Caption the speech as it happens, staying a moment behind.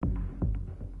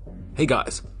Hey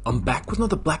guys, I'm back with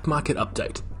another black market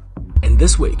update, and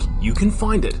this week you can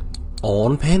find it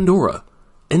on Pandora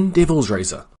in Devil's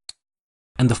Razor.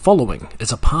 And the following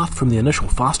is a path from the initial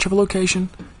fast travel location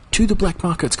to the black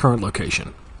market's current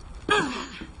location.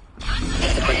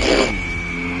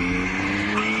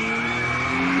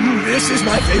 This is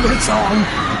my favorite song.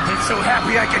 I'm so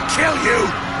happy I could kill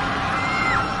you.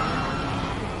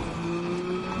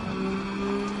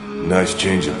 Nice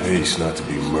change of pace not to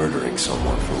be murdering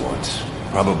someone for once.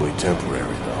 Probably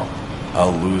temporary, though.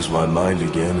 I'll lose my mind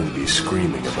again and be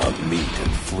screaming about meat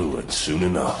and fluid soon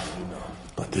enough.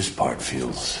 But this part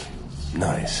feels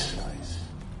nice.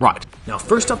 Right, now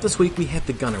first up this week we have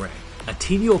the Gunnerang, a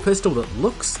TVO pistol that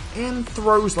looks and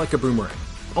throws like a boomerang,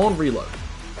 on reload.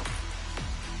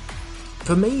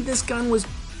 For me, this gun was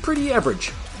pretty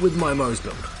average with my MAURICE'S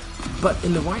build, but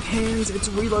in the right hands, its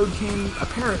reload can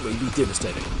apparently be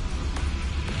devastating.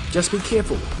 Just be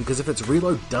careful, because if its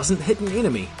reload doesn't hit an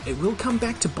enemy, it will come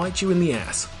back to bite you in the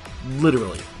ass.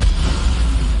 Literally.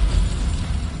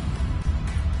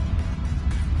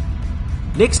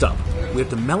 Next up, we have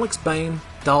the Malik's Bane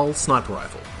Dull Sniper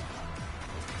Rifle.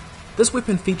 This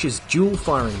weapon features dual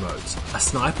firing modes, a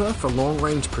sniper for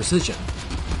long-range precision,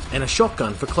 and a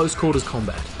shotgun for close quarters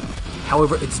combat.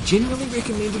 However, it's generally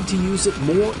recommended to use it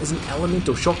more as an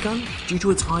elemental shotgun due to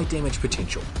its high damage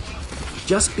potential.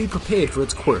 Just be prepared for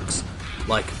its quirks,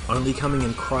 like only coming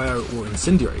in cryo or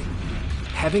incendiary,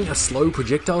 having a slow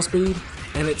projectile speed,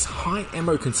 and its high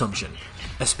ammo consumption,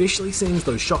 especially since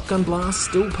those shotgun blasts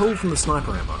still pull from the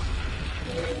sniper ammo.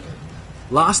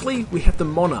 Lastly, we have the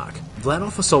Monarch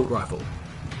Vladov Assault Rifle.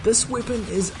 This weapon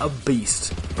is a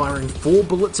beast, firing 4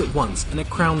 bullets at once in a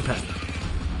crown pattern.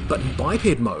 But in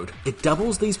biped mode, it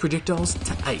doubles these projectiles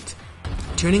to 8,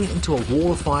 turning it into a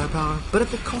wall of firepower, but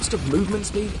at the cost of movement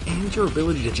speed and your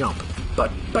ability to jump.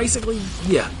 But basically,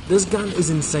 yeah, this gun is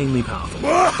insanely powerful.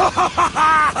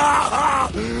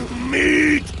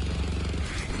 Meat!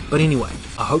 But anyway,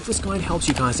 I hope this guide helps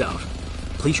you guys out.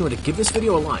 Please remember to give this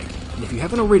video a like, and if you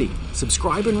haven't already,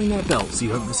 subscribe and ring that bell so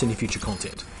you don't miss any future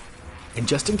content. And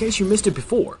just in case you missed it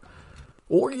before,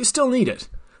 or you still need it,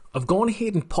 I've gone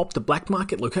ahead and popped the black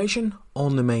market location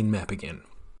on the main map again.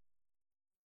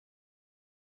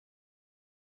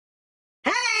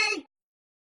 Hey!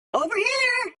 Over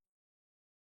here!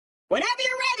 Whenever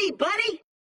you're ready, buddy!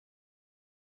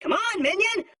 Come on,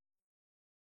 minion!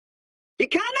 You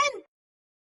coming?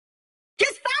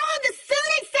 Just follow the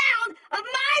soothing sound of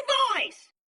my voice!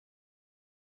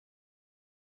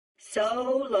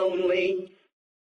 So lonely.